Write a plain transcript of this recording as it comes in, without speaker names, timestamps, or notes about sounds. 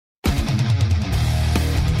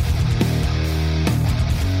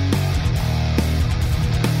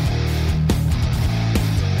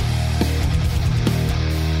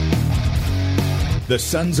The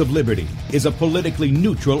Sons of Liberty is a politically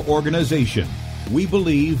neutral organization. We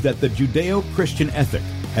believe that the Judeo-Christian ethic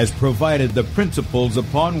has provided the principles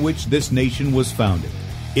upon which this nation was founded.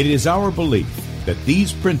 It is our belief that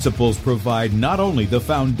these principles provide not only the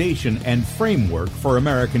foundation and framework for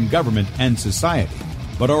American government and society,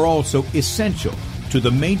 but are also essential to the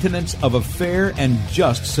maintenance of a fair and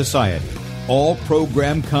just society. All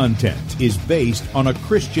program content is based on a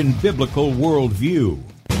Christian biblical worldview.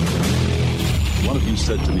 One of you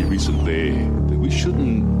said to me recently that we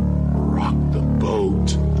shouldn't rock the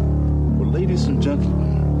boat. Well, ladies and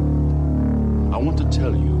gentlemen, I want to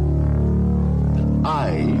tell you that I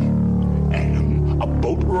am a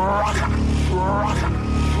boat rocker.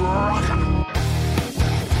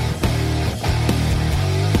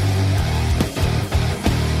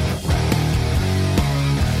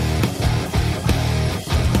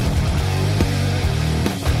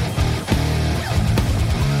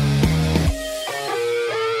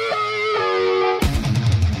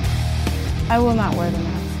 I will not wear the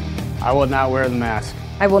mask. I will not wear the mask.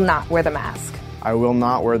 I will not wear the mask. I will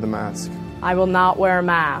not wear the mask. I will not wear a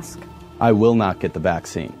mask. I will not get the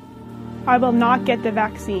vaccine. I will not get the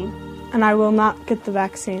vaccine. And I will not get the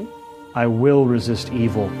vaccine. I will resist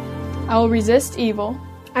evil. I will resist evil.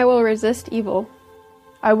 I will resist evil.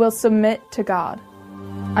 I will submit to God.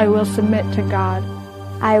 I will submit to God.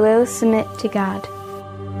 I will submit to God.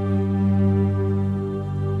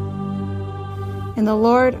 In the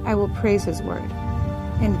Lord I will praise His word.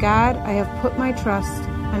 In God I have put my trust,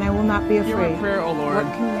 and I will not be afraid. Hear my prayer, O Lord,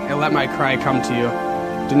 and let my cry come to you.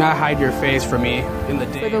 Do not hide your face from me in the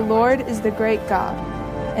day. For the Lord is the great God,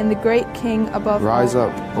 and the great King above all. Rise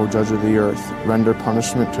up, O judge of the earth, render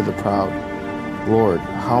punishment to the proud. Lord,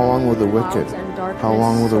 how long will the wicked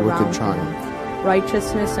triumph?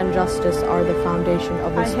 Righteousness and justice are the foundation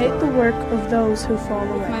of His I hate the work of those who fall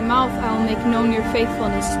away. With my mouth I will make known your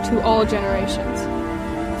faithfulness to all generations.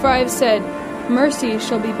 For I have said, mercy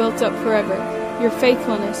shall be built up forever. Your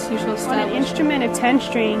faithfulness you shall establish. On an instrument of 10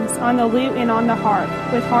 strings, on the lute and on the harp,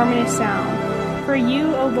 with harmonious sound. For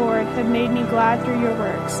you, O Lord, have made me glad through your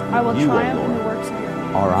works. I will triumph in the works of your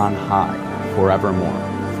hands. Are on high forevermore.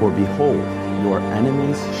 For behold, your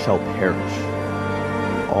enemies shall perish.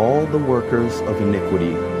 All the workers of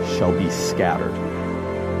iniquity shall be scattered.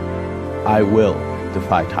 I will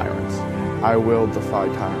defy tyrants. I will defy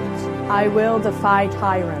tyrants. I will defy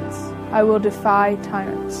tyrants. I will defy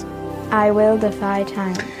tyrants. I will defy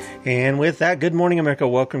tyrants. And with that, good morning, America.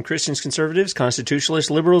 Welcome, Christians, conservatives, constitutionalists,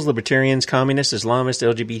 liberals, libertarians, communists, Islamists,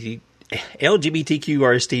 LGBTQ,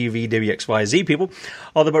 RST, VWXYZ people,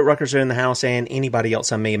 all the boat rockers are in the house, and anybody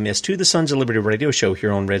else I may have missed, to the Sons of Liberty radio show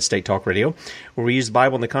here on Red State Talk Radio, where we use the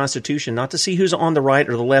Bible and the Constitution not to see who's on the right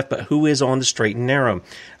or the left, but who is on the straight and narrow.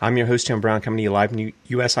 I'm your host, Tim Brown, coming to you live in the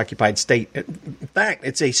U.S.-occupied state. In fact,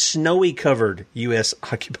 it's a snowy-covered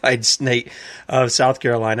U.S.-occupied state of South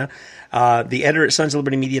Carolina. The editor at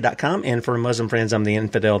sonsoflibertymedia.com, and for Muslim friends, I'm the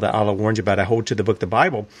infidel that Allah warned you about. I hold to the book, the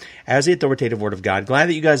Bible, as the authoritative word of God. Glad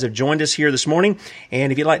that you guys have joined us here this morning,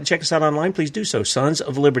 and if you'd like to check us out online, please do so.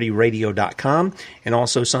 sonsoflibertyradio.com and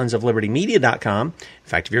also sonsoflibertymedia.com. In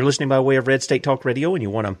fact, if you're listening by way of Red State Talk Radio and you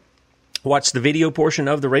want to watch the video portion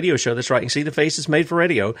of the radio show, that's right, you can see the faces made for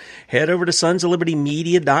radio, head over to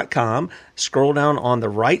sonsoflibertymedia.com, scroll down on the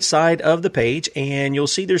right side of the page, and you'll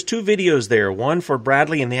see there's 2 videos there, one for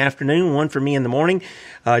Bradley in the afternoon, one for me in the morning.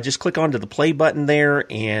 Just click onto the play button there,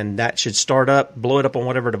 and that should start up, blow it up on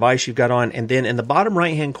whatever device you've got on, and then in the bottom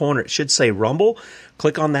right-hand corner, it should say Rumble.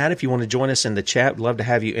 Click on that if you want to join us in the chat. We'd love to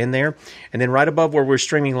have you in there. And then right above where we're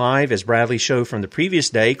streaming live is Bradley's show from the previous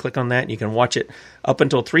day. Click on that, and you can watch it up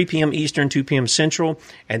until 3 p.m. Eastern, 2 p.m. Central,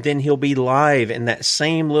 and then he'll be live in that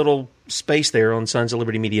same little space there on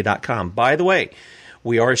sonsoflibertymedia.com. By the way,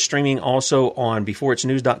 we are streaming also on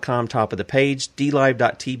beforeitsnews.com, top of the page,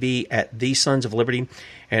 dlive.tv at The Sons of Liberty,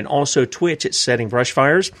 and also Twitch at Setting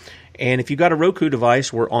Brushfires. And if you've got a Roku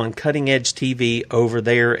device, we're on Cutting Edge TV over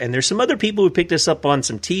there. And there's some other people who picked us up on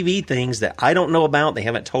some TV things that I don't know about. They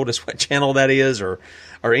haven't told us what channel that is or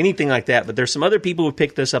anything like that. But there's some other people who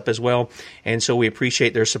picked this up as well. And so we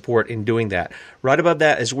appreciate their support in doing that. Right above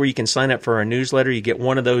that is where you can sign up for our newsletter. You get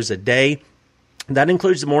one of those a day. That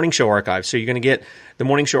includes the morning show archive. So you're going to get the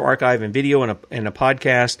morning show archive in video and a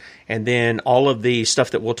podcast. And then all of the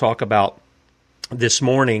stuff that we'll talk about this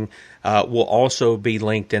morning will also be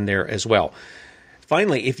linked in there as well.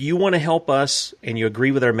 Finally, if you want to help us and you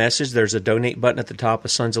agree with our message, there's a donate button at the top of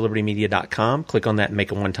sonsoflibertymedia.com. Click on that and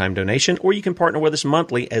make a one-time donation, or you can partner with us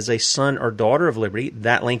monthly as a son or daughter of Liberty.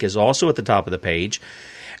 That link is also at the top of the page.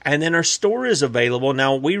 And then our store is available.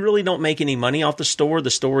 Now, we really don't make any money off the store. The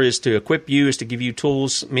store is to equip you, is to give you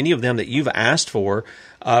tools, many of them that you've asked for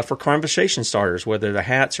conversation starters, whether they're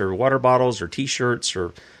hats or water bottles or T-shirts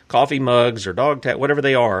or coffee mugs or dog tag, whatever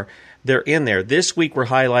they are, they're in there. This week we're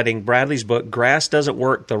highlighting Bradley's book, Grass Doesn't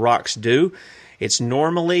Work, The Rocks Do. It's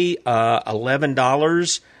normally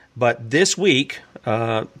 $11, but this week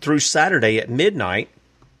through Saturday at midnight,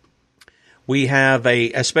 we have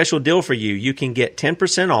a special deal for you. You can get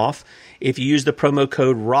 10% off if you use the promo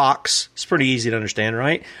code ROCKS. It's pretty easy to understand,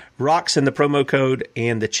 right? ROCKS in the promo code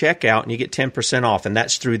and the checkout, and you get 10% off. And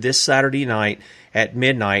that's through this Saturday night at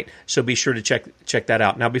midnight. So be sure to check that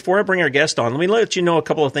out. Now, before I bring our guest on, let me let you know a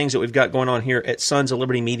couple of things that we've got going on here at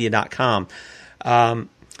sonsoflibertymedia.com.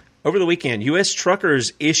 Over the weekend, U.S.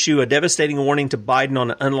 truckers issue a devastating warning to Biden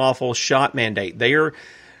on an unlawful shot mandate. They are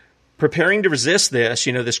preparing to resist this,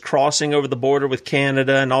 this crossing over the border with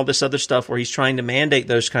Canada and all this other stuff where he's trying to mandate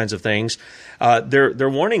those kinds of things. They're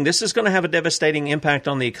warning this is going to have a devastating impact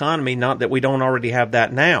on the economy, not that we don't already have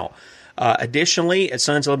that now. Additionally, at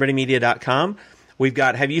sonsoflibertymedia.com, we've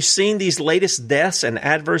got, have you seen these latest deaths and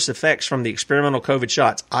adverse effects from the experimental COVID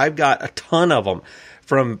shots? I've got a ton of them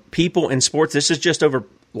from people in sports. This is just over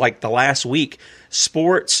like the last week.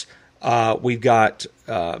 Sports, we've got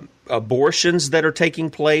abortions that are taking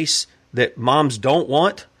place that moms don't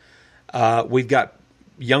want. We've got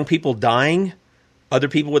young people dying, other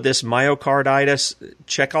people with this myocarditis.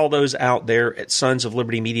 Check all those out there at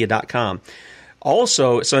sonsoflibertymedia.com.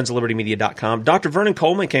 Also at sonsoflibertymedia.com, Dr. Vernon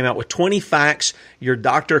Coleman came out with 20 facts your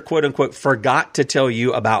doctor, quote unquote, forgot to tell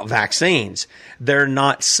you about vaccines. They're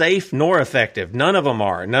not safe nor effective. None of them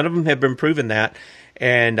are. None of them have been proven that.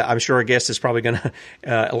 And I'm sure our guest is probably going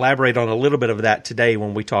to elaborate on a little bit of that today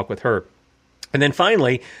when we talk with her. And then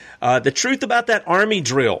finally, the truth about that Army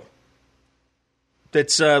drill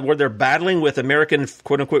that's where they're battling with American,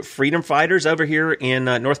 quote-unquote, freedom fighters over here in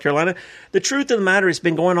North Carolina. The truth of the matter has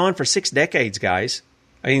been going on for 6 decades, guys.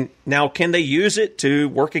 I mean, now, can they use it to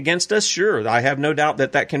work against us? Sure. I have no doubt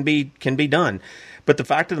that can be done. But the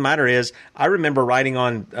fact of the matter is, I remember writing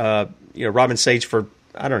on Robin Sage for,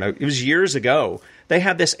 I don't know, it was years ago. They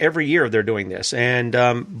have this every year. They're doing this, and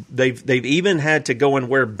they've even had to go and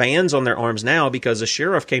wear bands on their arms now because a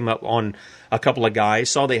sheriff came up on a couple of guys,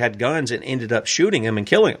 saw they had guns, and ended up shooting them and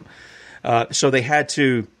killing them. So they had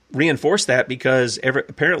to reinforce that because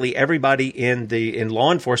apparently everybody in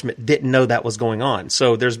law enforcement didn't know that was going on.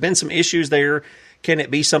 So there's been some issues there. Can it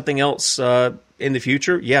be something else in the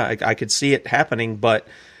future? Yeah, I could see it happening, but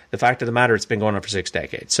the fact of the matter, it's been going on for 6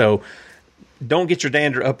 decades. So don't get your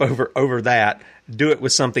dander up over that. Do it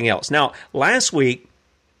with something else. Now, last week,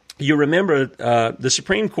 you remember the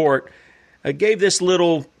Supreme Court gave this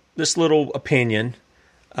little opinion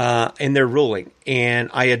in their ruling, and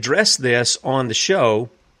I addressed this on the show,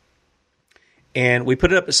 and we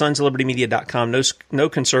put it up at sonsoflibertymedia.com. No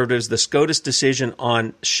conservatives. The SCOTUS decision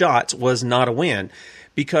on shots was not a win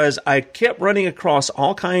because I kept running across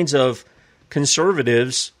all kinds of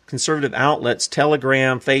conservative outlets,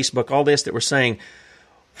 Telegram, Facebook, all this that were saying,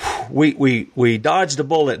 we dodged a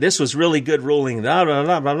bullet. This was really good ruling, blah, blah,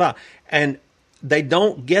 blah, blah, blah. And they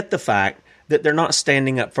don't get the fact that they're not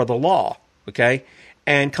standing up for the law, okay?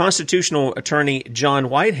 And constitutional attorney John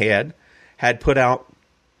Whitehead had put out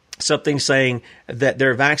something saying that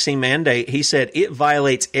their vaccine mandate, he said, it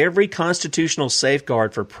violates every constitutional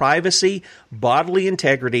safeguard for privacy, bodily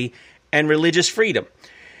integrity, and religious freedom.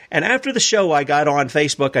 And after the show, I got on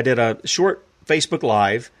Facebook. I did a short Facebook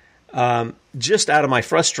Live just out of my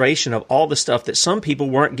frustration of all the stuff that some people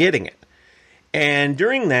weren't getting it. And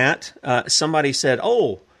during that, somebody said,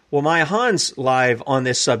 oh, well, Maya Han's live on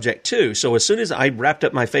this subject too. So as soon as I wrapped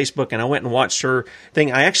up my Facebook and I went and watched her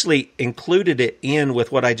thing, I actually included it in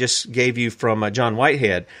with what I just gave you from John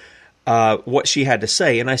Whitehead, what she had to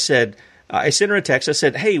say. And I said, I sent her a text. I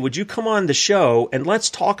said, hey, would you come on the show and let's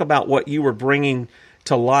talk about what you were bringing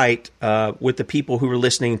to light with the people who were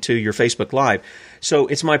listening to your Facebook Live. So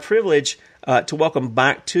it's my privilege to welcome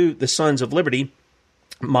back to the Sons of Liberty,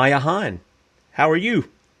 Maya Han. How are you?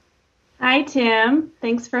 Hi, Tim.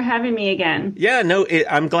 Thanks for having me again. Yeah, no,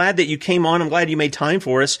 I'm glad that you came on. I'm glad you made time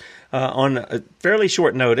for us on a fairly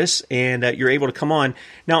short notice, and you're able to come on.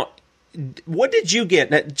 Now, what did you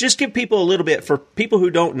get? Now, just give people a little bit for people who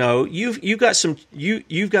don't know. You've got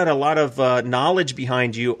a lot of knowledge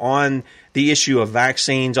behind you on the issue of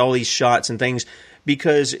vaccines, all these shots and things.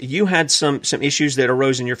 because you had some issues that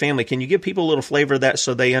arose in your family. Can you give people a little flavor of that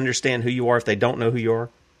so they understand who you are if they don't know who you are?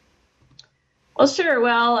 Well, sure.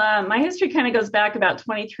 Well, my history kind of goes back about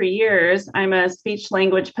 23 years. I'm a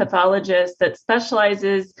speech-language pathologist that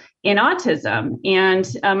specializes in autism, and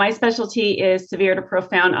my specialty is severe to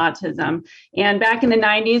profound autism. And back in the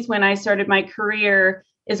 90s, when I started my career,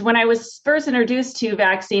 is when I was first introduced to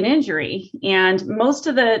vaccine injury. And most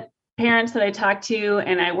of the parents that I talked to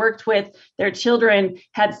and I worked with, their children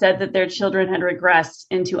had said that their children had regressed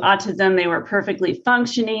into autism. They were perfectly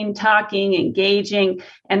functioning, talking, engaging,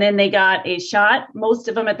 and then they got a shot. Most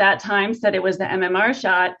of them at that time said it was the MMR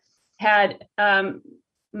shot, had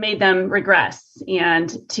made them regress,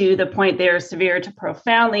 and to the point they're severe to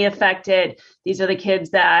profoundly affected. These are the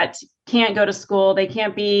kids that can't go to school. They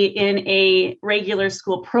can't be in a regular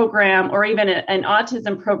school program or even an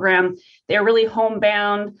autism program. They're really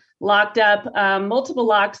homebound, locked up, multiple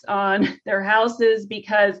locks on their houses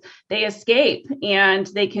because they escape and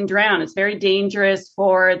they can drown. It's very dangerous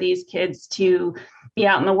for these kids to be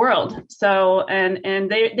out in the world. So, and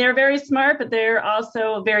they're very smart, but they're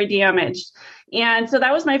also very damaged. And so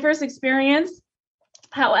that was my first experience.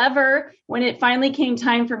 However, when it finally came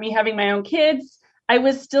time for me having my own kids, I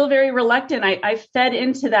was still very reluctant. I fed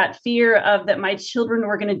into that fear of that my children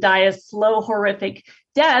were going to die a slow, horrific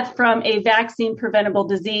death from a vaccine preventable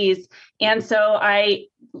disease. And so I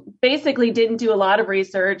basically didn't do a lot of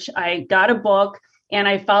research. I got a book and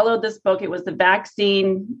I followed this book. It was the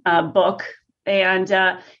vaccine book. And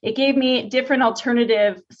it gave me different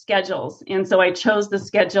alternative schedules. And so I chose the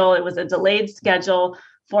schedule. It was a delayed schedule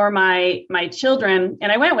for my children.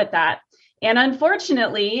 And I went with that. And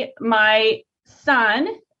unfortunately, my son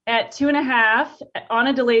at 2.5 on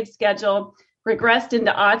a delayed schedule regressed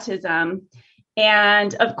into autism.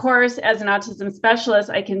 And of course, as an autism specialist,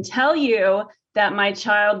 I can tell you that my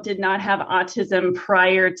child did not have autism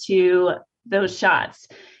prior to those shots.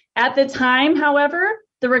 At the time, however,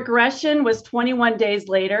 the regression was 21 days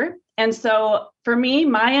later. And so for me,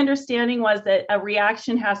 my understanding was that a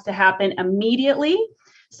reaction has to happen immediately.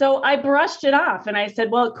 So I brushed it off and I said,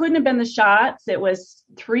 well, it couldn't have been the shots. It was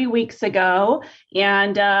 3 weeks ago.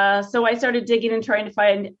 And so I started digging and trying to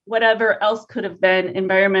find whatever else could have been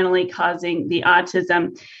environmentally causing the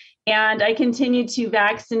autism. And I continued to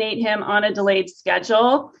vaccinate him on a delayed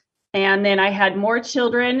schedule. And then I had more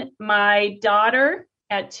children. My daughter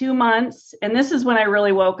at 2 months, and this is when I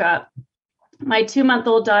really woke up. My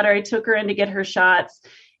 2-month-old daughter, I took her in to get her shots.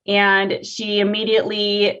 And she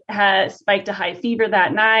immediately had spiked a high fever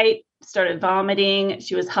that night, started vomiting.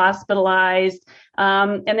 She was hospitalized.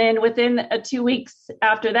 And then within 2 weeks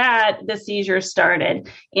after that, the seizures started.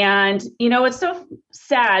 And, you know, it's so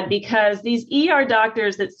sad because these ER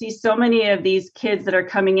doctors that see so many of these kids that are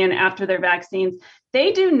coming in after their vaccines,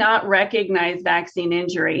 they do not recognize vaccine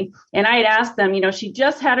injury. And I had asked them, you know, she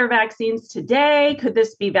just had her vaccines today. Could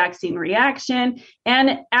this be vaccine reaction?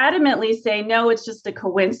 And adamantly say, no, it's just a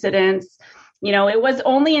coincidence. You know, it was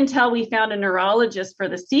only until we found a neurologist for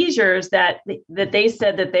the seizures that they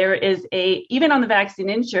said that there is even on the vaccine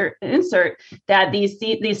insert, that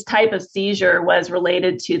these type of seizure was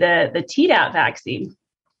related to the Tdap vaccine.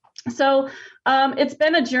 So it's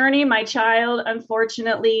been a journey. My child,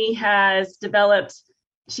 unfortunately, has developed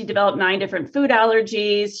 9 different food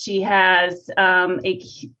allergies. She has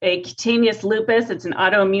a cutaneous lupus. It's an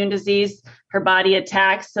autoimmune disease her body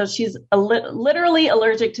attacks. So she's literally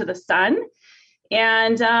allergic to the sun.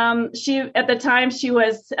 And she, at the time, she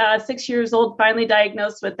was 6 years old, finally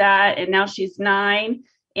diagnosed with that. And now she's 9.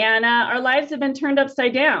 And our lives have been turned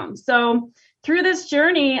upside down. So through this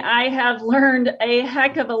journey, I have learned a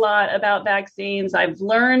heck of a lot about vaccines. I've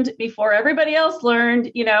learned before everybody else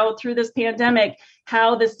learned, you know, through this pandemic,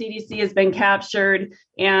 how the CDC has been captured.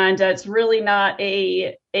 And it's really not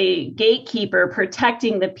a gatekeeper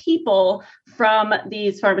protecting the people from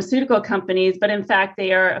these pharmaceutical companies, but in fact,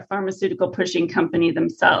 they are a pharmaceutical pushing company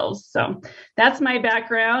themselves. So that's my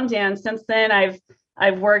background. And since then,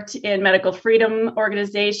 I've worked in medical freedom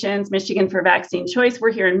organizations, Michigan for Vaccine Choice.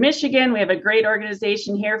 We're here in Michigan. We have a great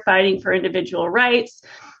organization here fighting for individual rights.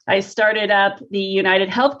 I started up the United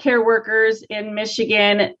Healthcare Workers in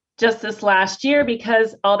Michigan just this last year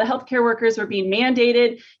because all the healthcare workers were being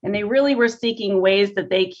mandated and they really were seeking ways that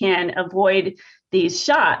they can avoid these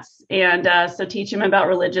shots. And so teach them about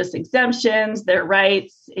religious exemptions, their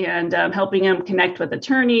rights, and helping them connect with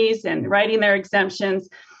attorneys and writing their exemptions.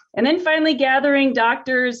 And then finally gathering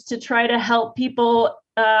doctors to try to help people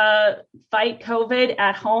fight COVID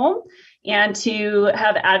at home and to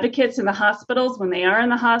have advocates in the hospitals when they are in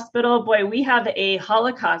the hospital. Boy, we have a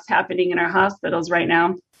Holocaust happening in our hospitals right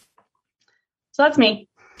now. So that's me.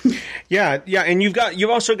 Yeah, and you've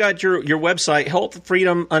also got your website,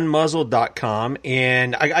 healthfreedomunmuzzled.com,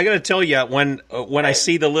 and I got to tell you, when I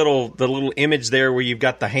see the little image there where you've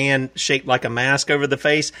got the hand shaped like a mask over the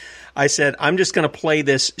face, I said, I'm just going to play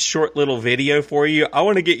this short little video for you. I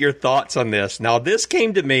want to get your thoughts on this. Now, this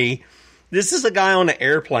came to me. This is a guy on an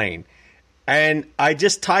airplane, and I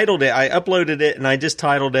just titled it. I uploaded it, and I just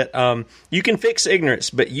titled it, "You can fix ignorance,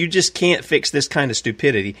 but you just can't fix this kind of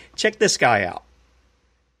stupidity." Check this guy out.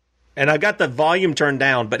 And I've got the volume turned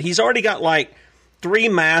down, but he's already got like 3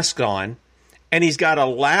 masks on, and he's got a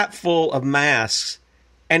lap full of masks,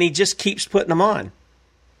 and he just keeps putting them on.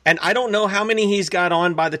 And I don't know how many he's got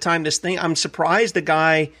on by the time this thing. I'm surprised the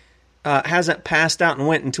guy hasn't passed out and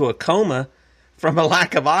went into a coma from a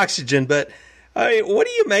lack of oxygen. But what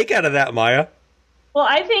do you make out of that, Maya? Well,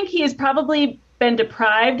 I think he has probably been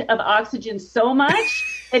deprived of oxygen so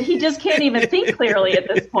much that he just can't even think clearly at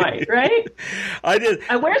this point, right? I did.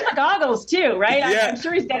 Where's the goggles too, right? Yeah. I'm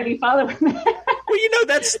sure he's got to be following that. Well,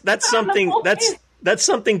 that's something that's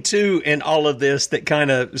something too in all of this that kind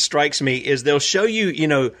of strikes me is they'll show you,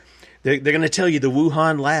 they're going to tell you the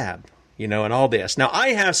Wuhan lab, and all this. Now, I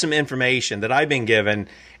have some information that I've been given,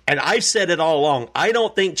 and I've said it all along. I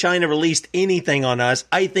don't think China released anything on us.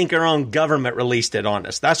 I think our own government released it on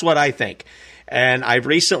us. That's what I think. And I've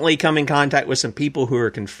recently come in contact with some people who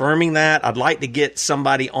are confirming that. I'd like to get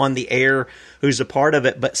somebody on the air who's a part of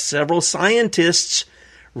it. But several scientists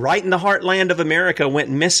right in the heartland of America went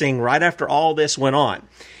missing right after all this went on.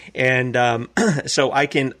 And so I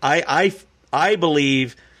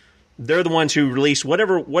believe they're the ones who released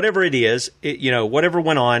whatever it is, whatever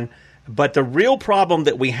went on. But the real problem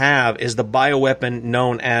that we have is the bioweapon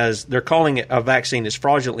known as, they're calling it a vaccine, is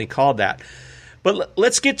fraudulently called that. But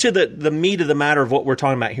let's get to the meat of the matter of what we're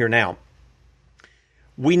talking about here now.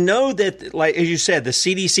 We know that, like as you said, the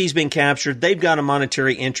CDC's been captured. They've got a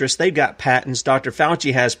monetary interest. They've got patents. Dr.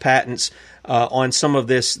 Fauci has patents on some of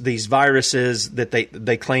these viruses that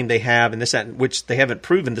they claim they have, and which they haven't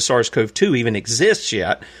proven the SARS-CoV-2 even exists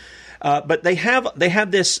yet. But they have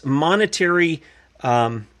this monetary.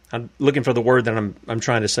 I'm looking for the word that I'm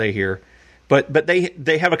trying to say here, but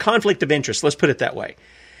they have a conflict of interest. Let's put it that way.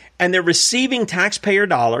 And they're receiving taxpayer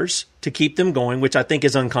dollars to keep them going, which I think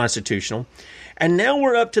is unconstitutional. And now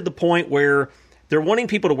we're up to the point where they're wanting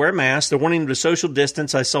people to wear masks. They're wanting them to social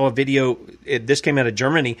distance. I saw a video, this came out of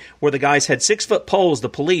Germany, where the guys had 6-foot poles, the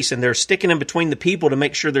police, and they're sticking them between the people to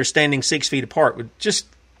make sure they're standing 6 feet apart. Just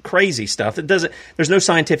crazy stuff. There's no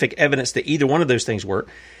scientific evidence that either one of those things work.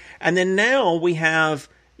 And then now we have,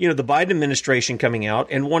 the Biden administration coming out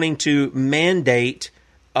and wanting to mandate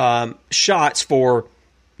shots for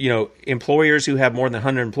employers who have more than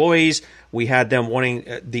 100 employees. We had them wanting,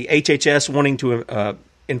 the HHS wanting to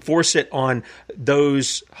enforce it on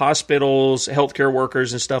those hospitals, healthcare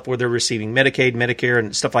workers and stuff where they're receiving Medicaid, Medicare,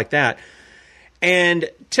 and stuff like that. And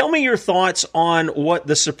tell me your thoughts on what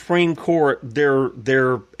the Supreme Court,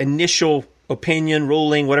 their initial opinion,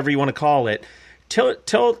 ruling, whatever you want to call it. Tell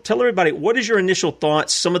everybody, what is your initial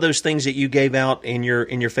thoughts, some of those things that you gave out in your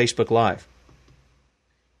Facebook Live?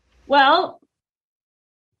 Well,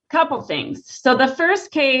 couple things. So the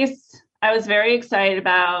first case I was very excited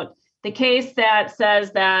about, the case that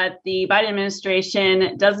says that the Biden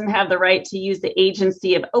administration doesn't have the right to use the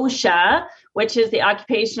agency of OSHA, which is the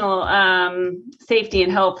Occupational Safety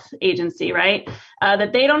and Health Agency, right?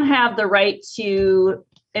 That they don't have the right to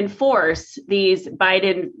enforce these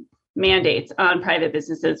Biden mandates on private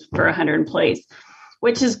businesses for 100 employees,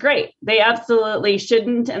 which is great. They absolutely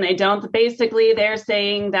shouldn't, and they don't. Basically, they're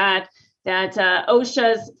saying that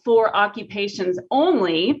OSHA's for occupations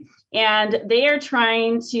only, and they are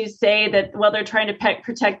trying to say that, well, they're trying to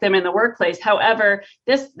protect them in the workplace. However,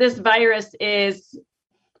 this virus is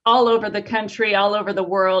all over the country, all over the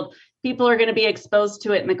world. People are going to be exposed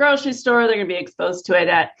to it in the grocery store. They're going to be exposed to it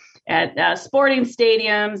at sporting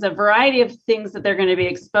stadiums, a variety of things that they're going to be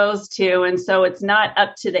exposed to. And so it's not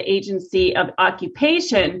up to the agency of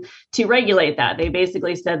occupation to regulate that. They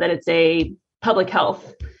basically said that it's a public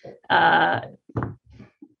health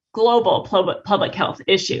global public health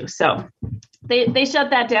issue. So they shut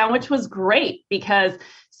that down, which was great because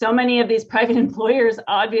so many of these private employers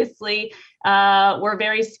obviously were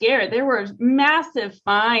very scared. There were massive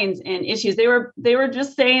fines and issues. They were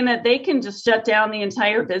just saying that they can just shut down the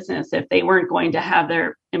entire business if they weren't going to have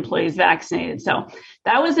their employees vaccinated. So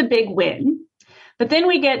that was a big win. But then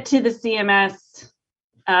we get to the CMS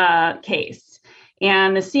case.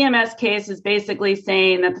 And the CMS case is basically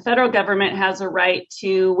saying that the federal government has a right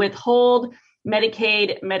to withhold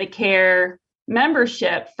Medicaid, Medicare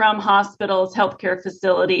membership from hospitals, healthcare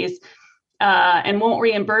facilities, and won't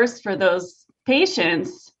reimburse for those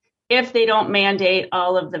patients if they don't mandate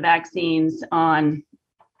all of the vaccines on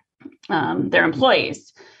their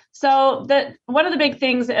employees. So one of the big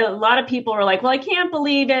things, a lot of people were like, well, I can't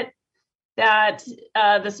believe it that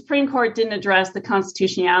the Supreme Court didn't address the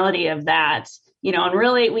constitutionality of that. And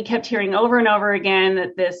really we kept hearing over and over again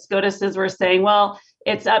that the SCOTUSs were saying, well,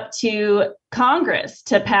 it's up to Congress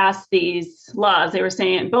to pass these laws. They were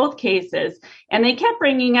saying it in both cases. And they kept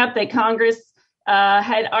bringing up that Congress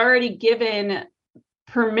had already given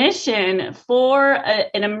permission for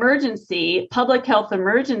an emergency, public health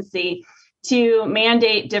emergency, to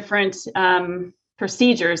mandate different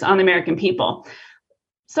procedures on the American people.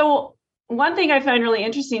 So one thing I find really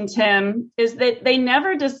interesting, Tim, is that they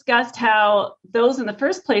never discussed how those in the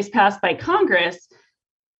first place passed by Congress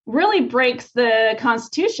really breaks the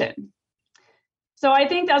Constitution. So I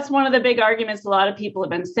think that's one of the big arguments a lot of people have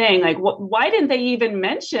been saying, like, why didn't they even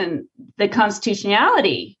mention the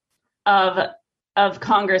constitutionality of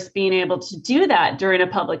Congress being able to do that during a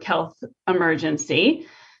public health emergency?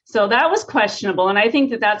 So that was questionable. And I think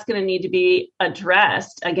that that's going to need to be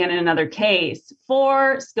addressed again in another case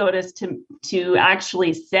for SCOTUS to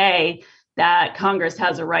actually say that Congress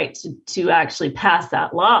has a right to actually pass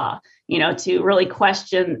that law, to really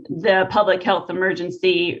question the public health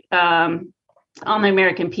emergency on the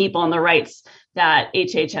American people and the rights that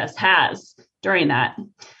HHS has during that.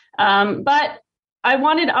 But I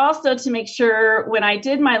wanted also to make sure when I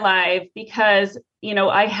did my live, because,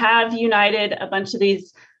 I have united a bunch of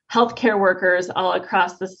these healthcare workers all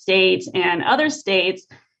across the state and other states,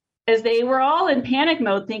 as they were all in panic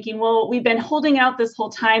mode thinking, well, we've been holding out this whole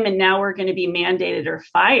time and now we're going to be mandated or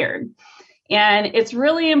fired. And it's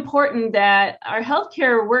really important that our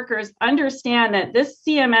healthcare workers understand that this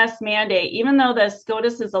CMS mandate, even though the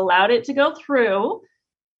SCOTUS has allowed it to go through,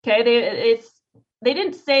 okay, they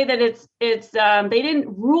didn't say that it's they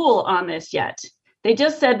didn't rule on this yet. They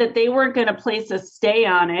just said that they weren't going to place a stay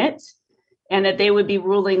on it and that they would be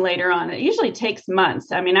ruling later on. It usually takes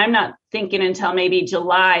months. I mean, I'm not thinking until maybe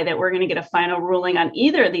July that we're going to get a final ruling on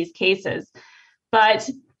either of these cases. But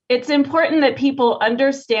it's important that people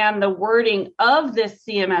understand the wording of this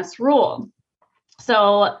CMS rule.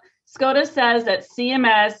 So SCOTUS says that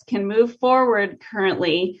CMS can move forward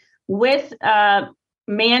currently with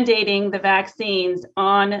mandating the vaccines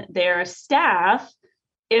on their staff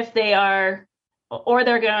if they are, or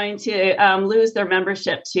they're going to lose their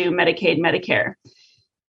membership to Medicaid, Medicare.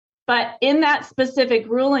 But in that specific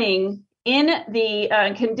ruling, in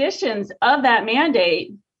the conditions of that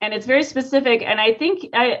mandate, and it's very specific, and I think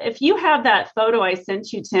if you have that photo I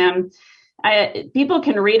sent you, Tim, people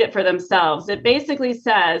can read it for themselves. It basically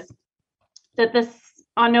says that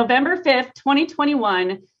on November 5th,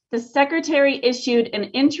 2021, the Secretary issued an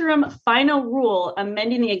interim final rule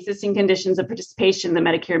amending the existing conditions of participation in the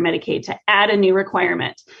Medicare and Medicaid to add a new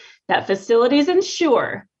requirement that facilities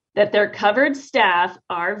ensure that their covered staff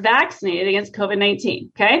are vaccinated against COVID-19.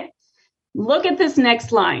 Okay? Look at this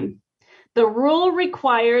next line. The rule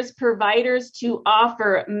requires providers to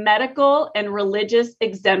offer medical and religious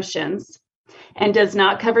exemptions and does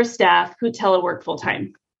not cover staff who telework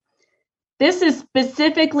full-time. This is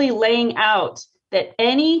specifically laying out that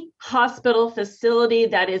any hospital facility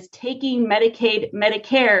that is taking Medicaid,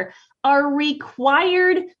 Medicare are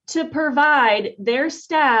required to provide their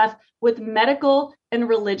staff with medical and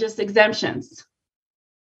religious exemptions.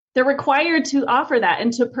 They're required to offer that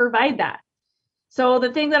and to provide that. So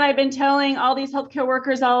the thing that I've been telling all these healthcare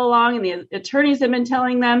workers all along, and the attorneys have been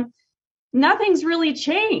telling them, nothing's really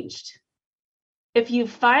changed. If you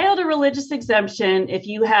filed a religious exemption, if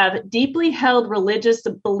you have deeply held religious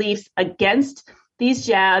beliefs against these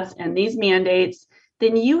jabs and these mandates,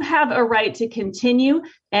 then you have a right to continue,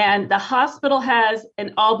 and the hospital has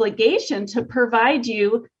an obligation to provide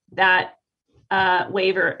you that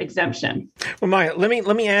waiver exemption. Well, Maya, let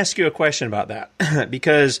me ask you a question about that,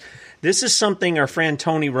 because this is something our friend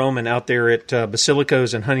Tony Roman out there at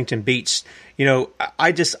Basilicos in Huntington Beach,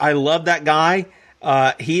 I love that guy.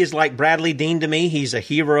 He is like Bradley Dean to me. He's a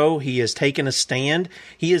hero. He has taken a stand.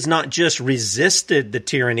 He has not just resisted the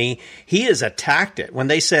tyranny. He has attacked it. When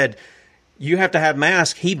they said, you have to have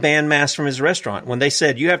masks, he banned masks from his restaurant. When they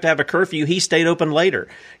said, you have to have a curfew, he stayed open later.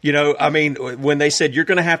 When they said, you're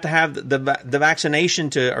going to have the vaccination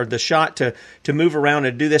or the shot to move around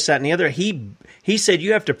and do this, that, and the other, he said,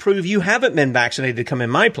 you have to prove you haven't been vaccinated to come in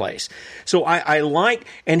my place. So I like,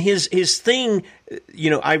 and his thing,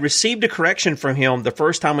 I received a correction from him the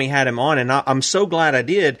first time we had him on, and I'm so glad I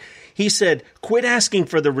did. He said, quit asking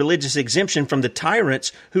for the religious exemption from the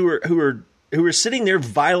tyrants who are sitting there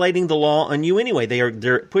violating the law on you anyway.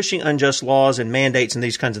 They're pushing unjust laws and mandates and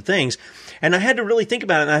these kinds of things. And I had to really think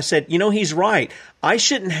about it, and I said, he's right. I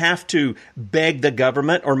shouldn't have to beg the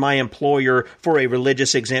government or my employer for a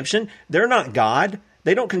religious exemption. They're not God.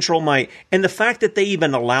 They don't control and the fact that they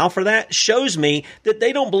even allow for that shows me that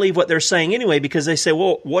they don't believe what they're saying anyway, because they say,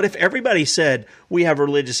 well, what if everybody said we have a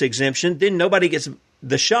religious exemption, then nobody gets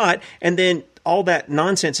the shot, and then all that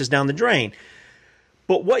nonsense is down the drain.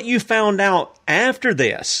 But what you found out after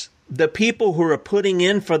this, the people who are putting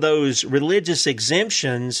in for those religious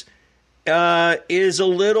exemptions is a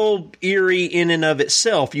little eerie in and of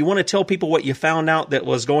itself. You want to tell people what you found out that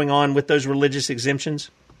was going on with those religious exemptions?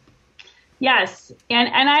 Yes, and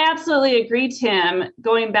I absolutely agree, Tim.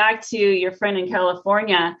 Going back to your friend in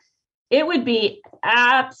California, it would be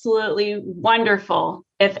absolutely wonderful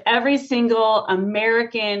if every single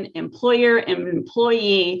American employer and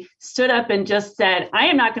employee stood up and just said, I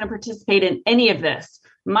am not going to participate in any of this.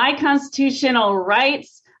 My constitutional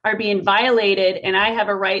rights are being violated, and I have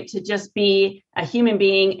a right to just be a human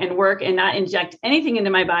being and work and not inject anything into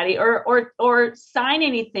my body or sign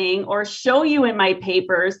anything or show you in my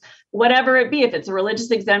papers, whatever it be, if it's a religious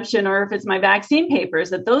exemption or if it's my vaccine papers,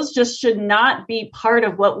 that those just should not be part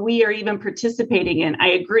of what we are even participating in. I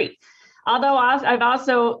agree. Although I've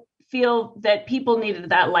also feel that people needed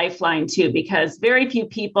that lifeline too, because very few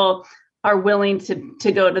people are willing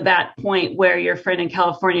to go to that point where your friend in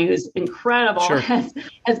California, who's incredible, sure,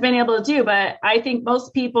 has been able to do. But I think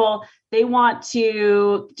most people, they want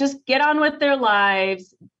to just get on with their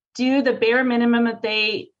lives, do the bare minimum that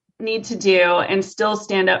they need to do, and still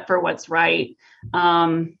stand up for what's right.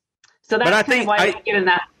 So that's kind of why I'm giving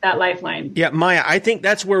that lifeline. Yeah, Maya, I think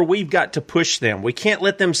that's where we've got to push them. We can't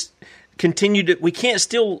let them we can't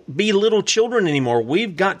still be little children anymore.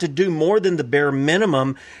 We've got to do more than the bare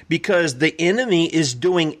minimum, because the enemy is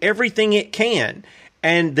doing everything it can.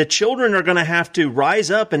 And the children are going to have to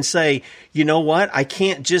rise up and say, you know what? I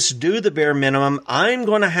can't just do the bare minimum. I'm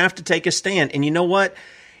going to have to take a stand. And you know what?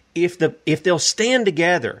 If they'll stand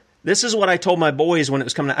together, this is what I told my boys when it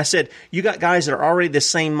was coming out. I said, you got guys that are already the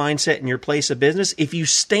same mindset in your place of business. If you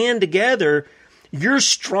stand together, you're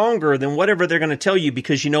stronger than whatever they're going to tell you,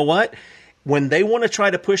 because you know what? When they want to try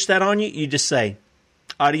to push that on you, you just say,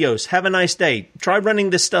 adios, have a nice day. Try running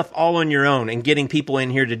this stuff all on your own and getting people in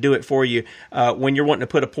here to do it for you when you're wanting to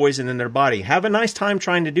put a poison in their body. Have a nice time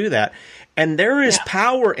trying to do that. And there is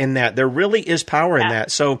power in that. There really is power in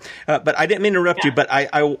that. So, but I didn't mean to interrupt you, but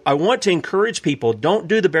I want to encourage people, don't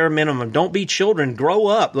do the bare minimum. Don't be children. Grow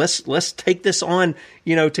up. Let's take this on,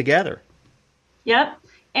 together. Yep.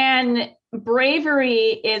 And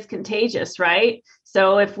bravery is contagious, right?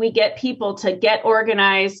 So if we get people to get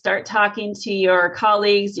organized, start talking to your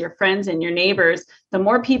colleagues, your friends, and your neighbors, the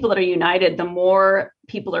more people that are united, the more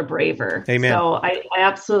people are braver. Amen. So I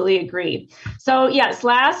absolutely agree. So yes,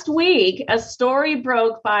 last week, a story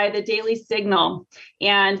broke by the Daily Signal,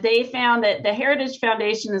 and they found that the Heritage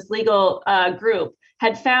Foundation, this legal group,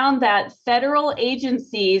 had found that federal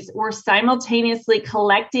agencies were simultaneously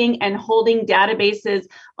collecting and holding databases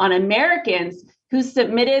on Americans who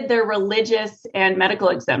submitted their religious and medical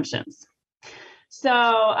exemptions. So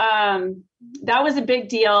that was a big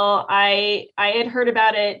deal. I had heard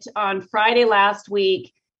about it on Friday last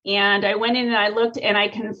week, and I went in and I looked and I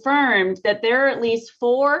confirmed that there are at least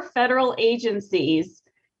 4 federal agencies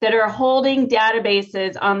that are holding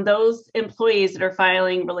databases on those employees that are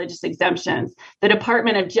filing religious exemptions: the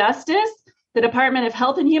Department of Justice, the Department of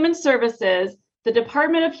Health and Human Services, the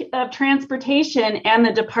Department of Transportation, and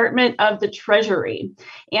the Department of the Treasury.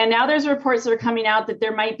 And now there's reports that are coming out that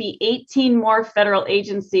there might be 18 more federal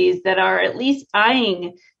agencies that are at least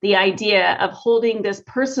eyeing the idea of holding this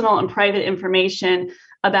personal and private information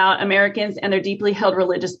about Americans and their deeply held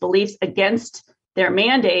religious beliefs against their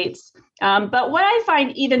mandates. But what I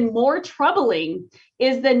find even more troubling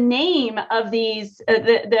is the name of these,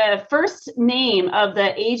 the first name of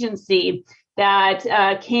the agency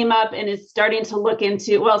that came up and is starting to look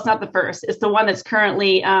into, well, it's not the first, it's the one that's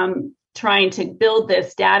currently trying to build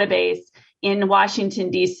this database in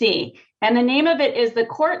Washington, D.C. And the name of it is the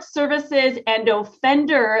Court Services and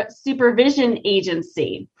Offender Supervision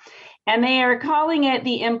Agency. And they are calling it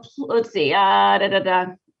the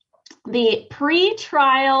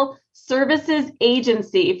Pretrial Services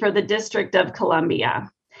Agency for the District of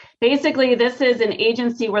Columbia. Basically, this is an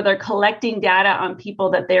agency where they're collecting data on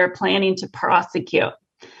people that they're planning to prosecute.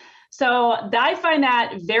 So I find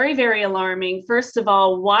that very, very alarming. First of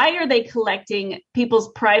all, why are they collecting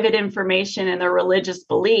people's private information and their religious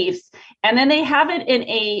beliefs? And then they have it in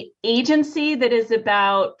an agency that is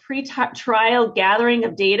about pre-trial gathering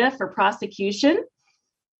of data for prosecution.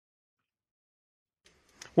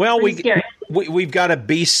 Well, we've got a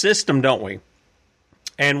beast system, don't we?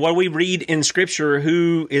 And what we read in Scripture,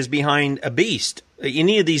 who is behind a beast?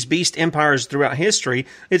 Any of these beast empires throughout history,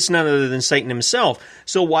 it's none other than Satan himself.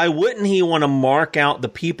 So why wouldn't he want to mark out the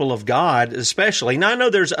people of God especially? Now, I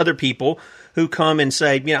know there's other people who come and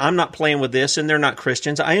say, I'm not playing with this, and they're not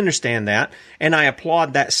Christians. I understand that, and I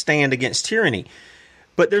applaud that stand against tyranny.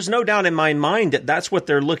 But there's no doubt in my mind that that's what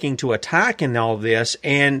they're looking to attack in all of this,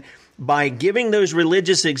 and by giving those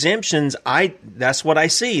religious exemptions, that's what I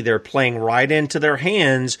see. They're playing right into their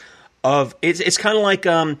hands of, it's kind of like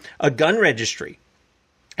a gun registry.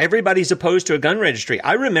 Everybody's opposed to a gun registry.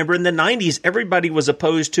 I remember in the 90s, everybody was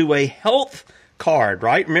opposed to a health card,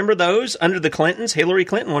 right? Remember those? Under the Clintons, Hillary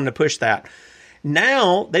Clinton wanted to push that.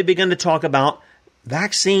 Now they begin to talk about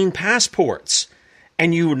vaccine passports.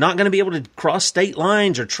 And you're not going to be able to cross state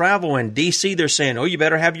lines or travel. In D.C., they're saying, you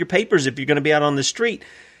better have your papers if you're going to be out on the street.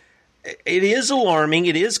 It is alarming.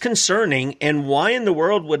 It is concerning. And why in the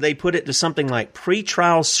world would they put it to something like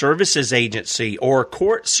Pretrial Services Agency or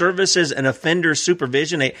Court Services and Offender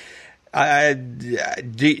Supervision?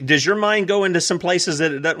 Does your mind go into some places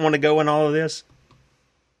that it doesn't want to go in all of this?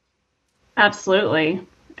 Absolutely.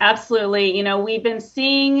 Absolutely. We've been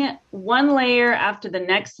seeing one layer after the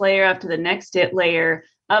next layer after the next layer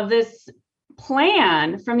of this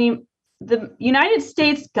plan from the United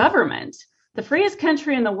States government, the freest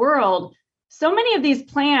country in the world. So many of these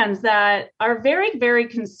plans that are very, very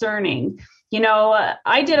concerning.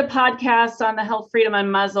 I did a podcast on the Health Freedom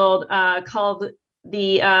Unmuzzled called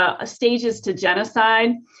The Stages to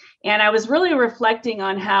Genocide. And I was really reflecting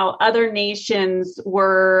on how other nations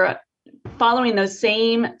were following those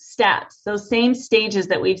same steps, those same stages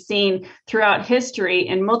that we've seen throughout history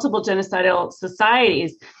in multiple genocidal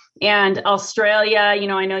societies. And Australia,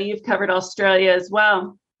 I know you've covered Australia as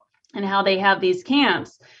well, and how they have these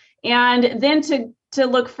camps. And then to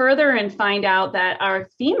look further and find out that our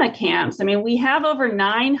FEMA camps, we have over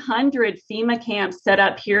 900 FEMA camps set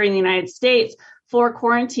up here in the United States for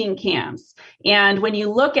quarantine camps. And when you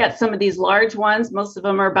look at some of these large ones, most of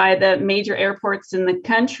them are by the major airports in the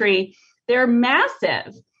country, they're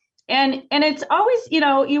massive. And it's always,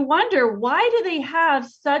 you wonder, why do they have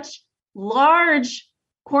such large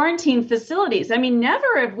quarantine facilities?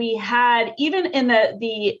 Never have we had, even in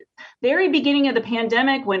the very beginning of the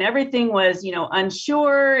pandemic, when everything was,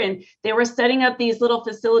 unsure, and they were setting up these little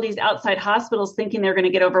facilities outside hospitals thinking they're going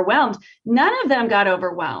to get overwhelmed. None of them got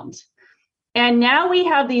overwhelmed. And now we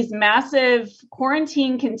have these massive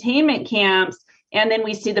quarantine containment camps. And then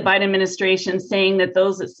we see the Biden administration saying that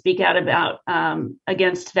those that speak out about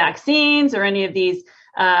against vaccines or any of these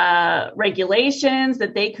regulations,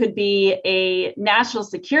 that they could be a national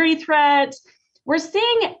security threat. We're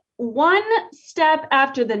seeing one step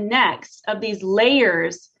after the next of these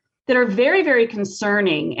layers that are very, very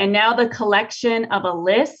concerning. And now the collection of a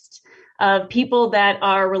list of people that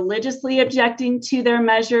are religiously objecting to their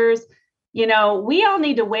measures. We all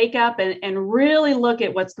need to wake up and really look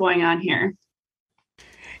at what's going on here.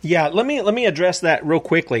 Yeah, let me address that real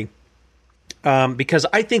quickly, because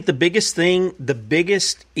I think the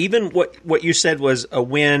biggest, even what you said was a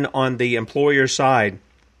win on the employer side,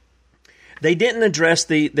 they didn't address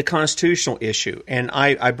the constitutional issue. And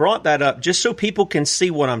I brought that up just so people can see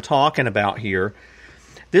what I'm talking about here.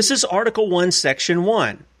 This is Article 1, Section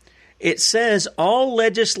 1. It says, all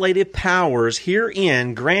legislative powers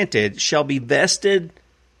herein granted shall be vested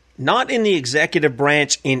not in the executive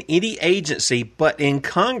branch in any agency, but in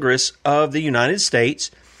Congress of the United States,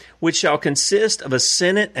 which shall consist of a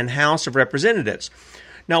Senate and House of Representatives.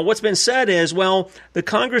 Now, what's been said is, the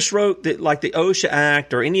Congress wrote that, like the OSHA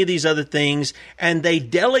Act or any of these other things, and they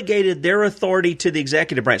delegated their authority to the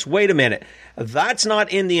executive branch. Wait a minute. That's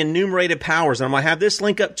not in the enumerated powers. And I'm going to have this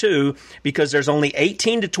link up too, because there's only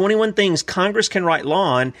 18 to 21 things Congress can write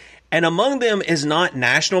law on. And among them is not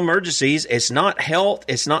national emergencies. It's not health.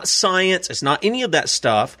 It's not science. It's not any of that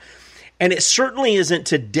stuff. And it certainly isn't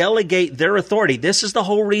to delegate their authority. This is the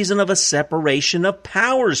whole reason of a separation of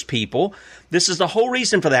powers, people. This is the whole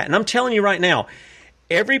reason for that. And I'm telling you right now,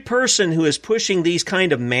 every person who is pushing these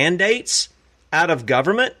kind of mandates out of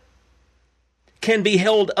government can be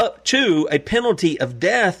held up to a penalty of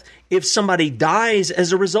death if somebody dies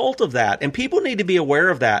as a result of that. And people need to be aware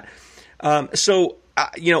of that. That's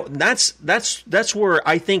where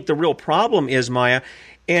I think the real problem is, Maya.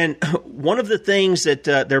 And one of the things that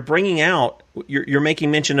they're bringing out, you're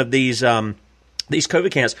making mention of these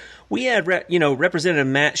COVID camps. We had, Representative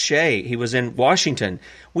Matt Shea. He was in Washington.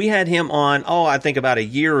 We had him on, I think about a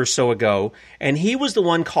year or so ago, and he was the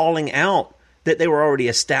one calling out that they were already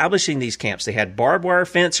establishing these camps. They had barbed wire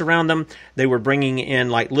fence around them. They were bringing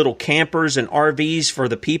in like little campers and RVs for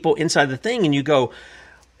the people inside the thing. And you go,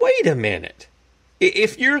 wait a minute.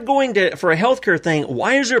 if you're going to, for a healthcare thing,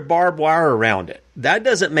 why is there barbed wire around it? That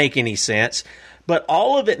doesn't make any sense. But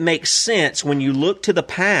all of it makes sense when you look to the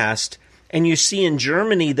past and you see in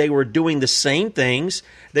Germany they were doing the same things.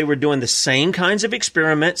 They were doing the same kinds of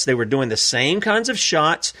experiments. They were doing the same kinds of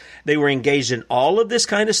shots. They were engaged in all of this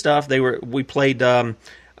kind of stuff. We played the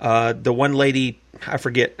one lady, I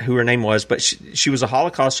forget who her name was, but she was a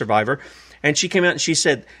Holocaust survivor. And she came out and she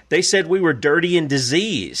said, they said we were dirty and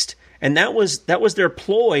diseased. And that was their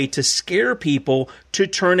ploy to scare people to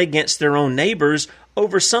turn against their own neighbors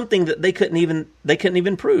over something that they couldn't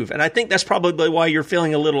even prove. And I think that's probably why you're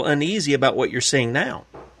feeling a little uneasy about what you're seeing now.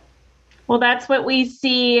 Well, that's what we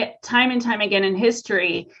see time and time again in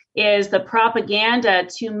history, is the propaganda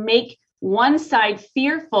to make one side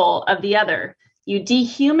fearful of the other. You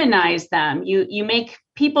dehumanize them. You make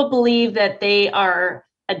people believe that they are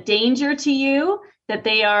a danger to you, that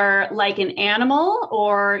they are like an animal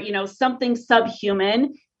or, something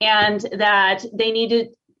subhuman, and that they need to,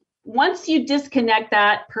 once you disconnect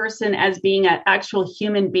that person as being an actual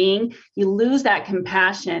human being, you lose that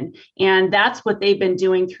compassion. And that's what they've been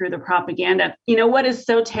doing through the propaganda. What is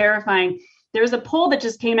so terrifying? There's a poll that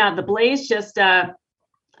just came out. The Blaze just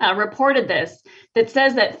reported this, that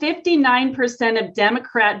says that 59% of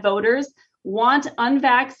Democrat voters want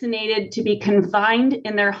unvaccinated to be confined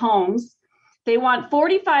in their homes. They want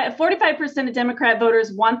 45% of Democrat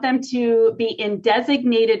voters want them to be in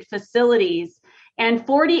designated facilities, and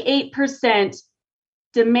 48%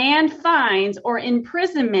 demand fines or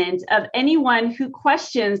imprisonment of anyone who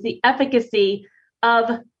questions the efficacy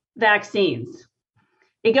of vaccines.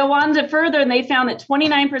 They go on to further, and they found that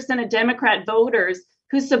 29% of Democrat voters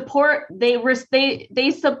who support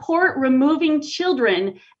support removing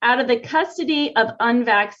children out of the custody of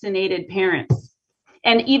unvaccinated parents.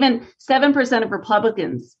 And even 7% of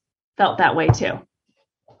Republicans felt that way too.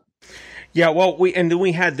 Yeah, well,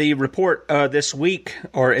 we had the report this week,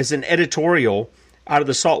 or as an editorial out of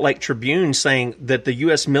the Salt Lake Tribune, saying that the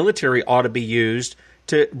U.S. military ought to be used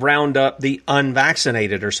to round up the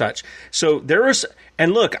unvaccinated or such. So there is,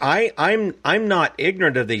 and look, I'm not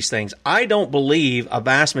ignorant of these things. I don't believe a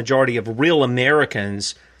vast majority of real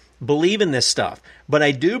Americans believe in this stuff, but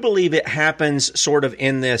I do believe it happens sort of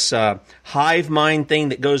in this hive mind thing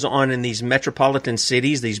that goes on in these metropolitan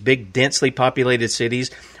cities, these big densely populated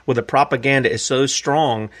cities, where the propaganda is so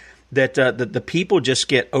strong that the people just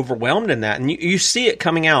get overwhelmed in that. And you see it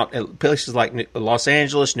coming out at places like Los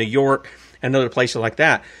Angeles, New York, and other places like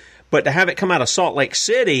that. But to have it come out of Salt Lake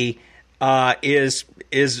City is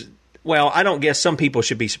well, I don't guess some people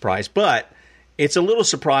should be surprised, but it's a little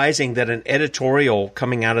surprising that an editorial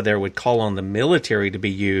coming out of there would call on the military to be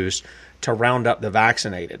used to round up the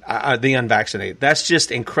the unvaccinated. That's just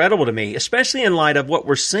incredible to me, especially in light of what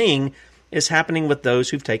we're seeing is happening with those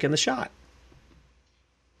who've taken the shot.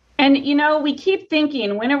 And, we keep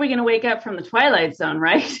thinking, when are we going to wake up from the Twilight Zone,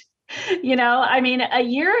 right? A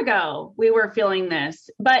year ago we were feeling this,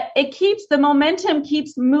 but the momentum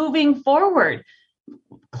keeps moving forward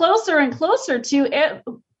closer and closer to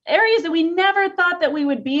areas that we never thought that we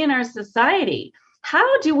would be in our society.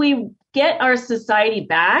 How do we get our society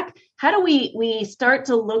back? How do we start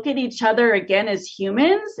to look at each other again as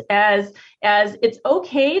humans, as it's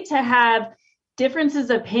okay to have differences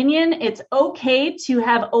of opinion. It's okay to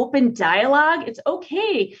have open dialogue. It's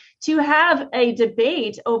okay to have a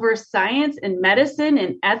debate over science and medicine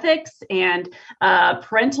and ethics and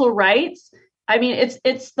parental rights.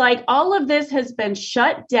 It's like all of this has been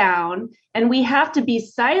shut down, and we have to be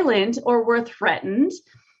silent or we're threatened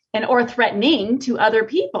or threatening to other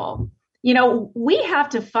people. We have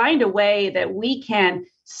to find a way that we can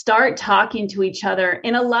start talking to each other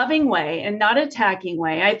in a loving way and not attacking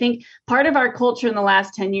way. I think part of our culture in the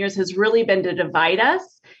last 10 years has really been to divide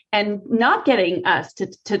us and not getting us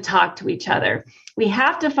to talk to each other. We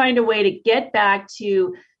have to find a way to get back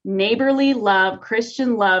to neighborly love,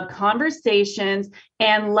 Christian love, conversations,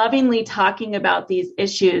 and lovingly talking about these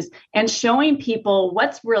issues and showing people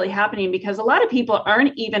what's really happening, because a lot of people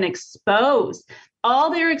aren't even exposed. All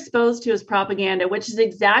they're exposed to is propaganda, which is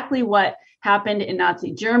exactly what happened in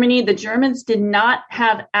Nazi Germany. The Germans did not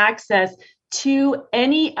have access to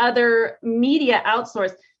any other media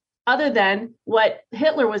outsource other than what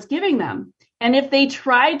Hitler was giving them. And if they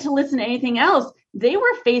tried to listen to anything else, they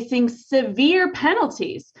were facing severe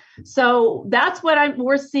penalties. So that's what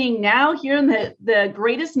we're seeing now here in the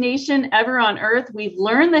greatest nation ever on earth. We've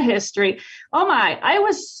learned the history. Oh my, I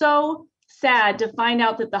was so sad to find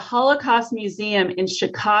out that the Holocaust Museum in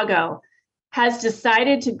Chicago has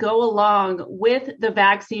decided to go along with the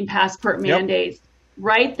vaccine passport mandates.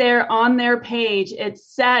 Right there on their page, it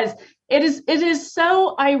says It is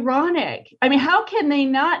so ironic. I mean, how can they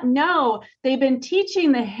not know? They've been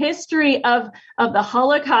teaching the history of the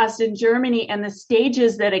Holocaust in Germany and the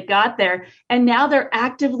stages that it got there, and now they're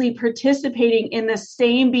actively participating in the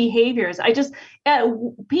same behaviors.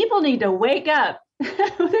 People need to wake up.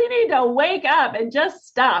 They need to wake up and just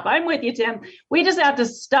stop. I'm with you, Tim. We just have to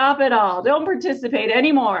stop it all. Don't participate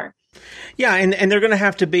anymore. Yeah, and they're going to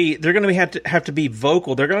have to be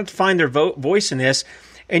vocal. They're going to have to find their voice in this.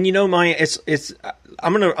 And you know, Maya,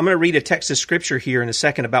 I'm going to read a text of scripture here in a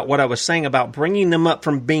second about what I was saying about bringing them up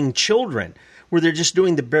from being children, where they're just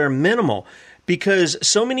doing the bare minimal. Because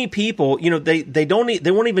so many people, you know, they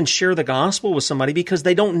won't even share the gospel with somebody because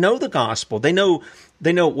they don't know the gospel. They know,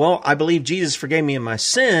 well, I believe Jesus forgave me of my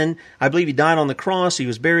sin. I believe he died on the cross. He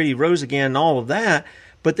was buried. He rose again, and all of that.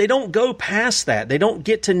 But they don't go past that. They don't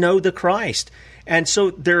get to know the Christ. And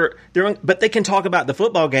so but they can talk about the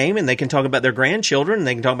football game, and they can talk about their grandchildren, and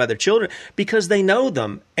they can talk about their children because they know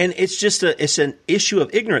them. And it's an issue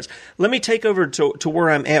of ignorance. Let me take over to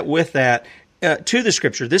where I'm at with that, to the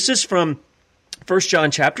scripture. This is from 1 John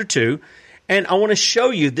chapter 2, and I want to show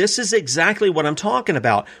you this is exactly what I'm talking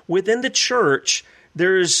about. Within the church,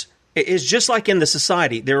 it's just like in the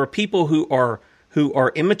society. There are people who are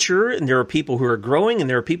immature, and there are people who are growing, and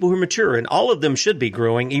there are people who are mature, and all of them should be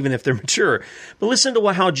growing, even if they're mature. But listen to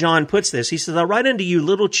how John puts this. He says, I write unto you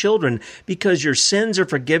little children, because your sins are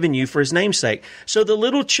forgiven you for his name's sake. So the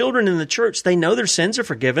little children in the church, they know their sins are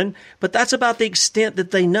forgiven, but that's about the extent that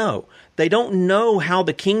they know. They don't know how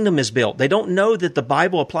the kingdom is built. They don't know that the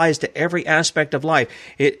Bible applies to every aspect of life.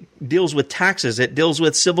 It deals with taxes. It deals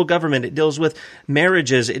with civil government. It deals with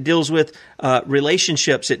marriages. It deals with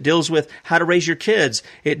relationships. It deals with how to raise your kids.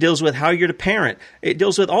 It deals with how you're to parent. It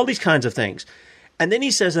deals with all these kinds of things. And then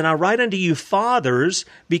he says, and I write unto you fathers,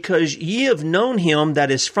 because ye have known him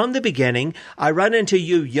that is from the beginning. I write unto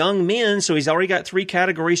you young men. So he's already got three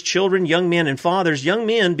categories: children, young men, and fathers. Young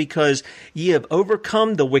men, because ye have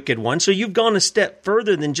overcome the wicked one. So you've gone a step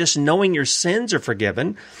further than just knowing your sins are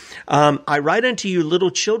forgiven. I write unto you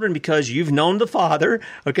little children, because you've known the Father.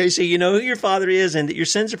 Okay, so you know who your Father is and that your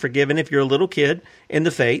sins are forgiven if you're a little kid in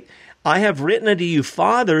the faith. I have written unto you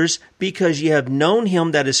fathers, because ye have known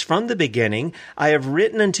him that is from the beginning. I have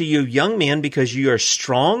written unto you young men, because ye are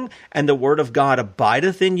strong, and the word of God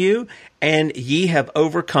abideth in you, and ye have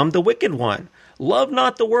overcome the wicked one. Love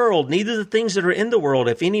not the world, neither the things that are in the world.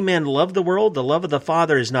 If any man love the world, the love of the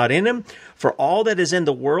Father is not in him. For all that is in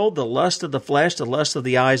the world, the lust of the flesh, the lust of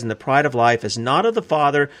the eyes, and the pride of life, is not of the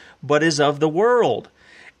Father, but is of the world.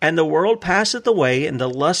 And the world passeth away, and the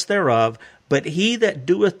lust thereof, but he that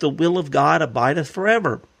doeth the will of God abideth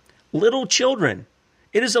forever. Little children,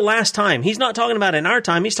 it is the last time. He's not talking about in our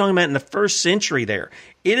time. He's talking about in the first century there.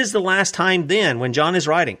 It is the last time then when John is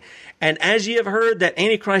writing. And as ye have heard that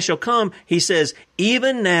Antichrist shall come, he says,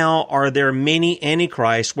 even now are there many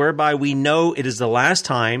Antichrists, whereby we know it is the last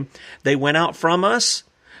time. They went out from us,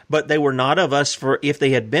 but they were not of us, for if they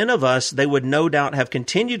had been of us, they would no doubt have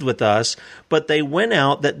continued with us. But they went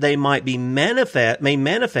out that they might be manifest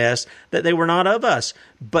that they were not of us.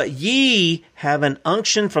 But ye have an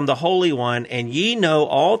unction from the Holy One, and ye know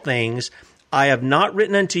all things. I have not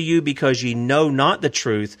written unto you because ye know not the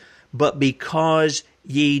truth, but because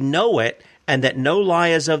ye know it, and that no lie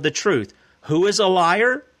is of the truth. Who is a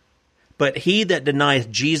liar? But he that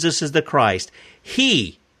denieth Jesus is the Christ.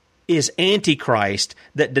 He is Antichrist,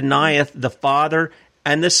 that denieth the Father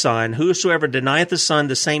and the Son. Whosoever denieth the Son,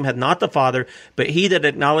 the same hath not the Father, but he that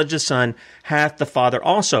acknowledgeth the Son hath the Father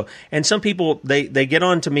also. And some people, they get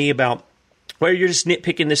on to me about, well, you're just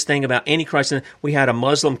nitpicking this thing about Antichrist. And we had a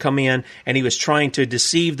Muslim come in, and he was trying to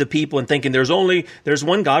deceive the people and thinking there's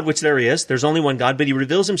one God, which there is. There's only one God, but he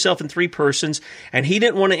reveals himself in three persons. And he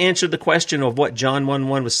didn't want to answer the question of what John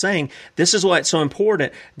 1:1 was saying. This is why it's so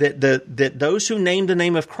important that those who name the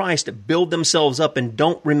name of Christ build themselves up and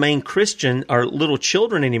don't remain Christian or little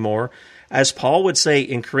children anymore. As Paul would say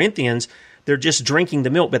in Corinthians, they're just drinking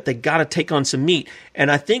the milk, but they got to take on some meat.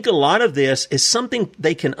 And I think a lot of this is something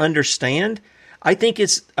they can understand. I think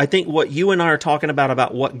what you and I are talking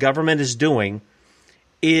about what government is doing,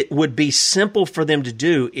 it would be simple for them to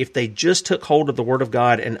do if they just took hold of the Word of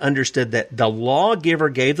God and understood that the lawgiver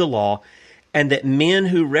gave the law, and that men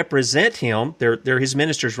who represent him, they're his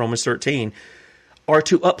ministers, Romans 13, are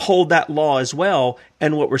to uphold that law as well.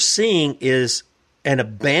 And what we're seeing is an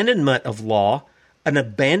abandonment of law, an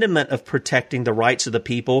abandonment of protecting the rights of the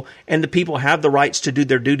people, and the people have the rights to do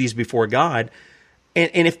their duties before God.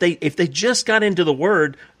 And if they just got into the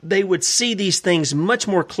Word, they would see these things much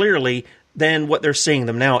more clearly than what they're seeing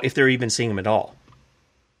them now, if they're even seeing them at all.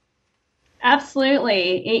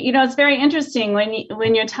 Absolutely. It's very interesting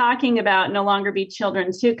when you're talking about no longer be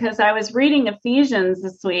children too, because I was reading Ephesians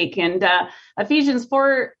this week, and Ephesians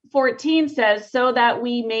 4:14 says, so that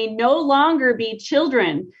we may no longer be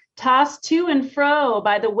children, tossed to and fro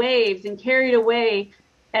by the waves and carried away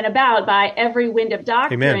and about by every wind of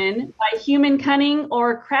doctrine, Amen. By human cunning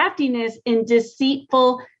or craftiness in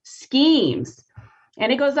deceitful schemes.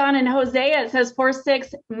 And it goes on in Hosea, it says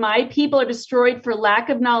 4:6, my people are destroyed for lack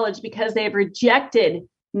of knowledge because they have rejected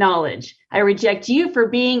knowledge. I reject you for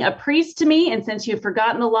being a priest to me. And since you've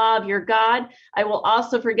forgotten the law of your God, I will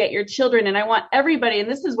also forget your children. And I want everybody, and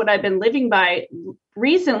this is what I've been living by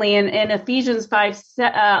recently in Ephesians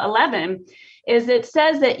 5:11, is it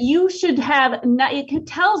says that you should have, it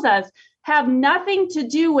tells us, have nothing to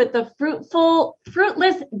do with the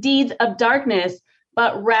fruitless deeds of darkness,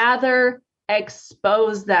 but rather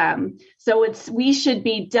expose them. So we should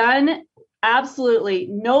be done. Absolutely.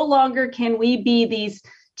 No longer can we be these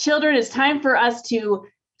children. It's time for us to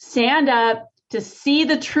stand up, to see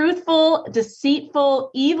the truthful,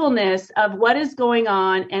 deceitful evilness of what is going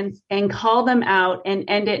on and call them out and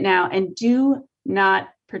end it now, and do not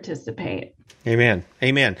participate. Amen.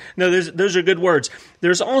 Amen. No, those are good words.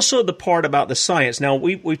 There's also the part about the science. Now,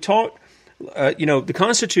 we talked, the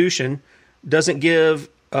Constitution doesn't give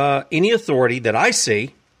any authority that I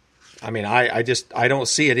see. I mean, I don't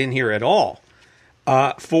see it in here at all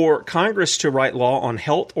for Congress to write law on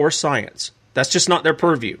health or science. That's just not their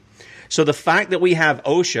purview. So the fact that we have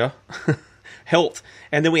OSHA, health,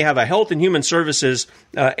 and then we have a Health and Human Services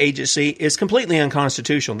agency is completely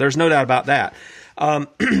unconstitutional. There's no doubt about that.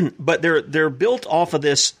 But they're built off of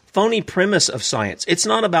this phony premise of science. It's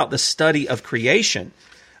not about the study of creation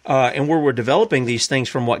and where we're developing these things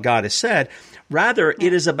from what God has said. Rather,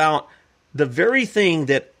 it is about the very thing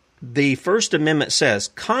that the First Amendment says,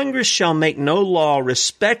 Congress shall make no law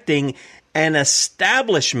respecting an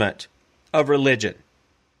establishment of religion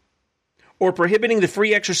or prohibiting the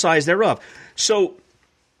free exercise thereof. So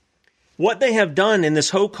what they have done in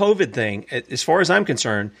this whole COVID thing, as far as I'm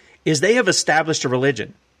concerned, is they have established a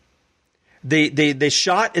religion. The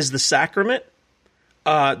shot is the sacrament.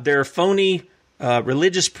 They're phony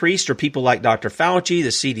religious priests or people like Dr. Fauci, the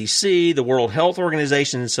CDC, the World Health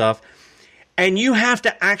Organization and stuff. And you have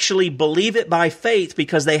to actually believe it by faith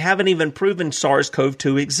because they haven't even proven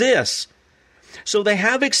SARS-CoV-2 exists. So they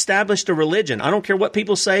have established a religion. I don't care what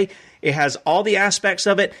people say. It has all the aspects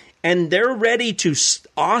of it. And they're ready to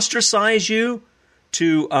ostracize you,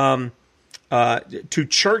 to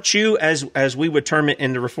church you, as we would term it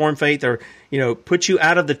in the Reformed faith, or put you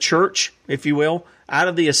out of the church, if you will, out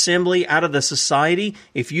of the assembly, out of the society,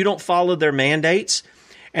 if you don't follow their mandates.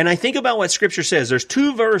 And I think about what Scripture says. There's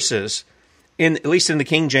two verses, at least in the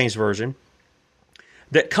King James Version,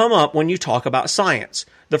 that come up when you talk about science.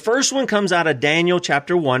 The first one comes out of Daniel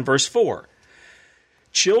chapter 1, verse 4.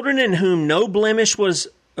 Children in whom no blemish,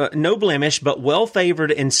 but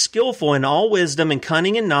well-favored and skillful in all wisdom and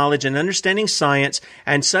cunning and knowledge and understanding science,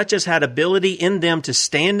 and such as had ability in them to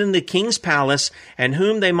stand in the king's palace, and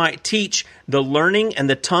whom they might teach the learning and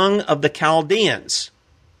the tongue of the Chaldeans.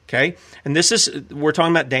 Okay? And we're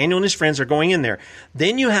talking about Daniel and his friends are going in there.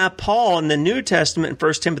 Then you have Paul in the New Testament in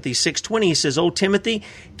 1 Timothy 6:20. He says, O Timothy,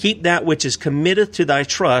 keep that which is committeth to thy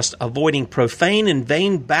trust, avoiding profane and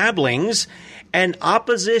vain babblings and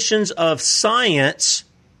oppositions of science,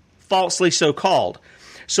 falsely so called.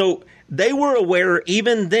 So they were aware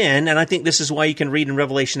even then, and I think this is why you can read in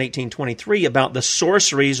Revelation 18:23 about the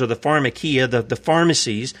sorceries or the pharmakia, the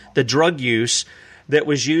pharmacies, the drug use that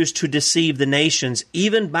was used to deceive the nations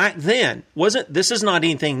even back then. This is not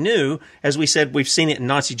anything new. As we said, we've seen it in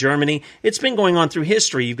Nazi Germany. It's been going on through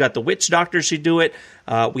history. You've got the witch doctors who do it.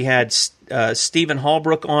 We had Stephen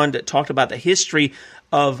Hallbrook on that talked about the history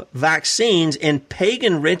of vaccines and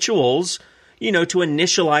pagan rituals, to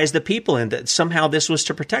initialize the people, and that somehow this was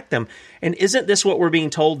to protect them. And isn't this what we're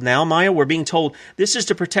being told now, Maya? We're being told this is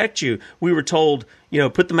to protect you. We were told,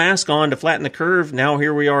 put the mask on to flatten the curve. Now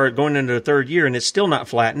here we are going into the third year and it's still not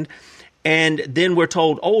flattened. And then we're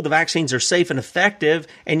told, the vaccines are safe and effective.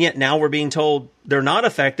 And yet now we're being told they're not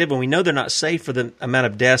effective, and we know they're not safe for the amount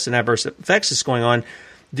of deaths and adverse effects that's going on.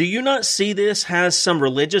 Do you not see this has some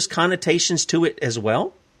religious connotations to it as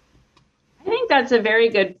well? I think that's a very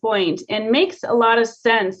good point and makes a lot of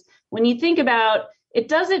sense when you think about it.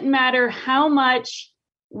 Doesn't matter how much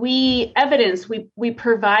evidence we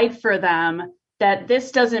provide for them that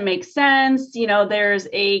this doesn't make sense. There's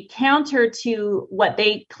a counter to what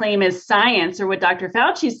they claim is science, or what Dr.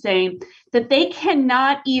 Fauci is saying, that they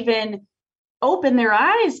cannot even open their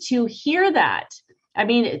eyes to hear that. I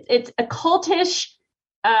mean, it's occultish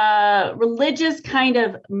religious kind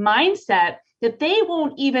of mindset that they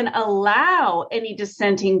won't even allow any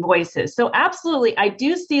dissenting voices. So absolutely, I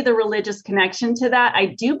do see the religious connection to that. I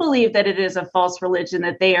do believe that it is a false religion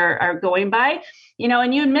that they are going by.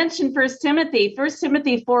 And you had mentioned 1 Timothy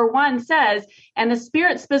 4:1 says, and the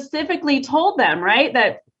Spirit specifically told them, right,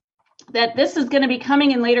 that this is going to be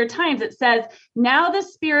coming in later times. It says, now the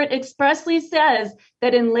Spirit expressly says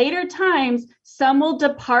that in later times, some will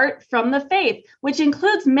depart from the faith, which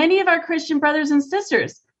includes many of our Christian brothers and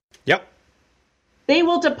sisters. Yep. They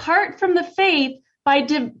will depart from the faith by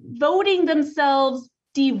devoting themselves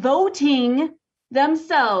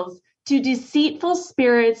to deceitful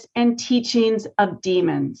spirits and teachings of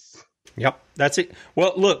demons. Yep, that's it.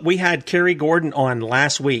 Well, look, we had Kerry Gordon on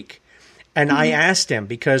last week, and I asked him,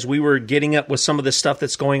 because we were getting up with some of the stuff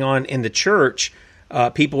that's going on in the church,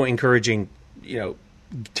 people encouraging,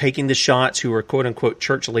 taking the shots who are quote-unquote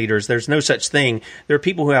church leaders. There's no such thing. There are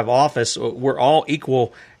people who have office. We're all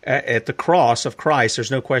equal at the cross of Christ. There's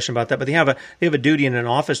no question about that. But they have a duty and an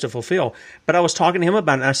office to fulfill. But I was talking to him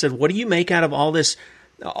about it, and I said, what do you make out of all this,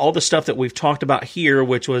 all the stuff that we've talked about here,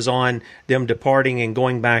 which was on them departing and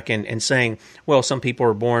going back and saying, well, some people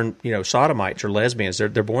are born, sodomites or lesbians.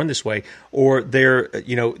 They're born this way. Or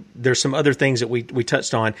there's some other things that we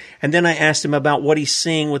touched on. And then I asked him about what he's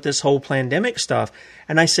seeing with this whole pandemic stuff.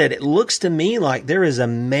 And I said, it looks to me like there is a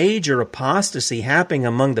major apostasy happening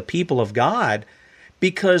among the people of God,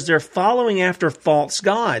 because they're following after false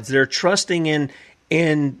gods. They're trusting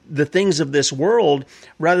in the things of this world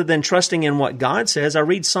rather than trusting in what God says. I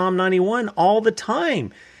read Psalm 91 all the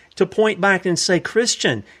time to point back and say,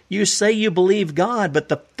 Christian, you say you believe God,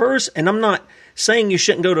 but and I'm not saying you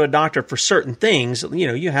shouldn't go to a doctor for certain things.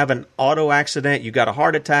 You have an auto accident, you got a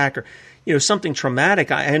heart attack, or something traumatic.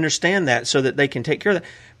 I understand that, so that they can take care of that.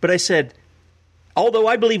 But I said, although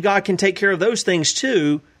I believe God can take care of those things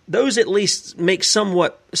too, those at least make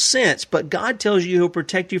somewhat sense. But God tells you He'll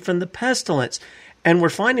protect you from the pestilence. And we're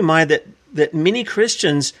finding, that many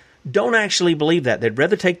Christians don't actually believe that. They'd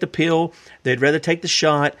rather take the pill. They'd rather take the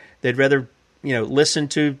shot. They'd rather, listen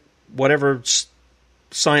to whatever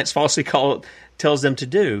science falsely tells them to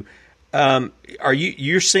do.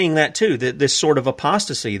 You're seeing that too, this sort of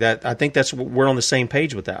apostasy? That I think we're on the same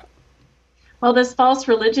page with that. Well, this false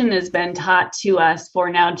religion has been taught to us for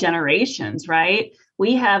now generations, right?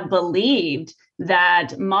 We have believed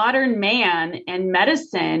that modern man and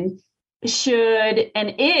medicine should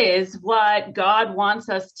and is what God wants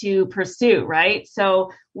us to pursue, right?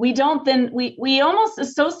 So we almost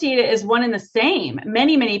associate it as one and the same.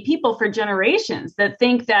 Many people for generations that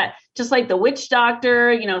think that, just like the witch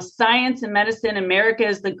doctor, science and medicine, America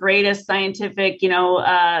is the greatest scientific,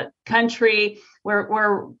 country.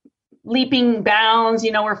 We're leaping bounds,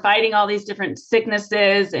 we're fighting all these different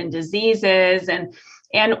sicknesses and diseases, and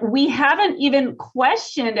we haven't even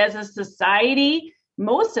questioned as a society.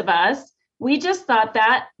 Most of us, we just thought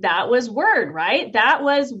that was word, right? That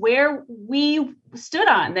was where we stood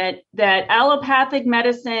on, that allopathic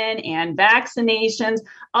medicine and vaccinations,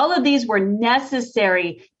 all of these were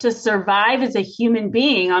necessary to survive as a human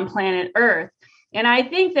being on planet Earth. And I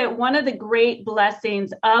think that one of the great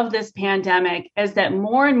blessings of this pandemic is that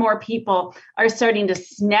more and more people are starting to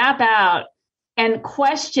snap out and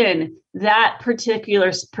question that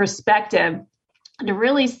particular perspective, to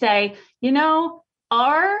really say,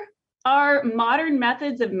 are modern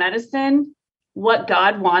methods of medicine what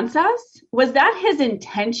God wants us? Was that His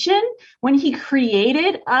intention when He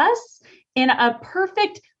created us in a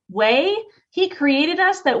perfect way? He created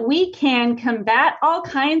us that we can combat all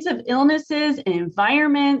kinds of illnesses and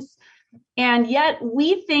environments, and yet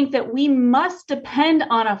we think that we must depend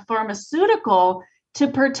on a pharmaceutical to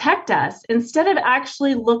protect us, instead of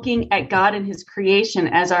actually looking at God and His creation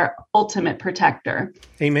as our ultimate protector.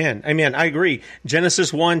 Amen. I agree.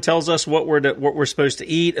 Genesis 1 tells us what we're supposed to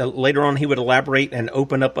eat. Later on, He would elaborate and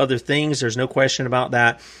open up other things. There's no question about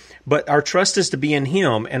that. But our trust is to be in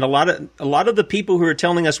Him. And a lot of the people who are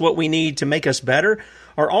telling us what we need to make us better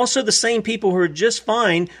are also the same people who are just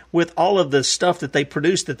fine with all of the stuff that they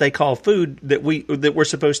produce that they call food that we're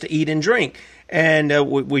supposed to eat and drink. And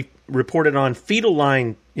we reported on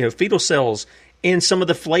fetal cells in some of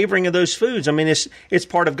the flavoring of those foods. I mean, it's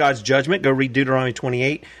part of God's judgment. Go read Deuteronomy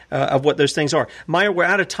 28 of what those things are. Maya, we're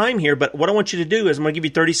out of time here, but what I want you to do is I'm going to give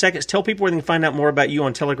you 30 seconds. Tell people where they can find out more about you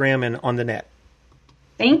on Telegram and on the net.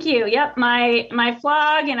 Thank you. Yep, my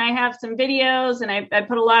vlog, and I have some videos, and I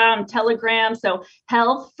put a lot on Telegram. So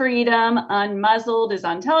Health Freedom Unmuzzled is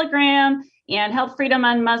on Telegram, And Health Freedom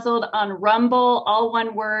Unmuzzled on Rumble, all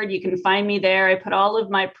one word. You can find me there. I put all of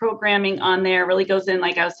my programming on there. It really goes in,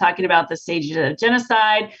 like I was talking about, the stages of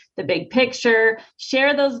genocide, the big picture.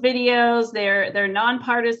 Share those videos. They're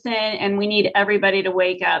nonpartisan, and we need everybody to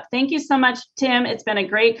wake up. Thank you so much, Tim. It's been a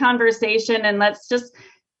great conversation, and let's just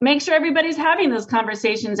make sure everybody's having those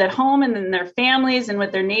conversations at home and in their families and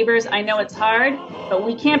with their neighbors. I know it's hard, but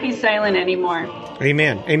we can't be silent anymore.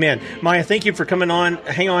 Amen. Amen. Maya, thank you for coming on.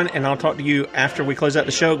 Hang on, and I'll talk to you after we close out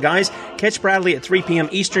the show. Guys, catch Bradley at 3 p.m.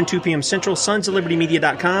 Eastern, 2 p.m. Central,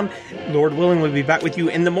 sonsoflibertymedia.com. Lord willing, we'll be back with you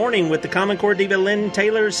in the morning with the Common Core diva Lynn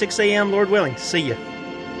Taylor, 6 a.m., Lord willing. See you.